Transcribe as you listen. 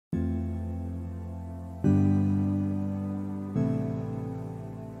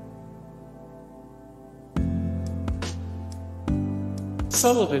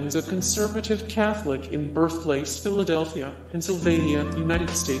Sullivan's a conservative Catholic in birthplace Philadelphia, Pennsylvania, United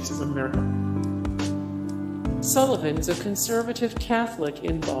States of America. Sullivan's a conservative Catholic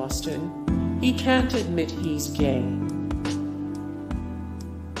in Boston. He can't admit he's gay.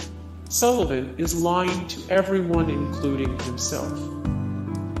 Sullivan is lying to everyone, including himself.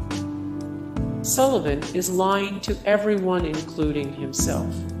 Sullivan is lying to everyone, including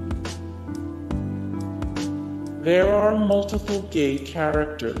himself. There are multiple gay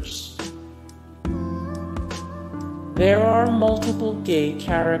characters. There are multiple gay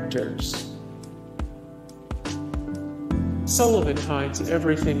characters. Sullivan hides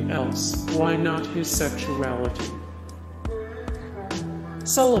everything else. Why not his sexuality?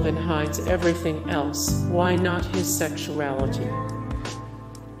 Sullivan hides everything else. Why not his sexuality?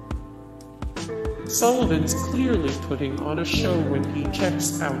 Sullivan's clearly putting on a show when he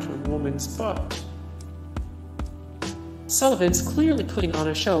checks out a woman's butt. Sullivan's clearly putting on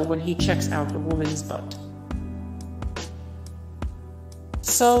a show when he checks out a woman's butt.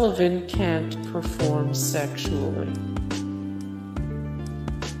 Sullivan can't perform sexually.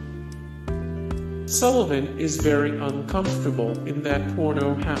 Sullivan is very uncomfortable in that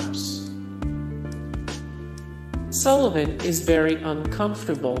porno house. Sullivan is very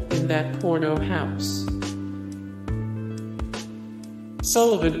uncomfortable in that porno house.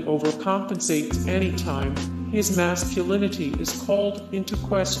 Sullivan overcompensates anytime his masculinity is called into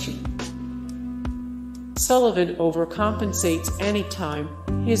question. Sullivan overcompensates anytime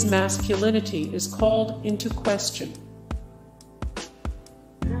his masculinity is called into question.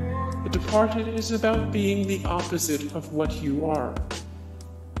 The Departed is about being the opposite of what you are.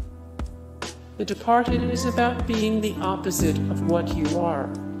 The Departed is about being the opposite of what you are.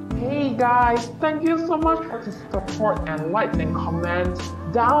 Hey guys, thank you so much for the support and likes and comments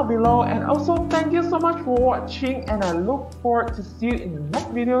down below, and also thank you so much for watching, and I look forward to see you in the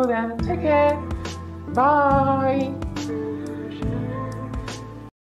next video. Then take care, bye.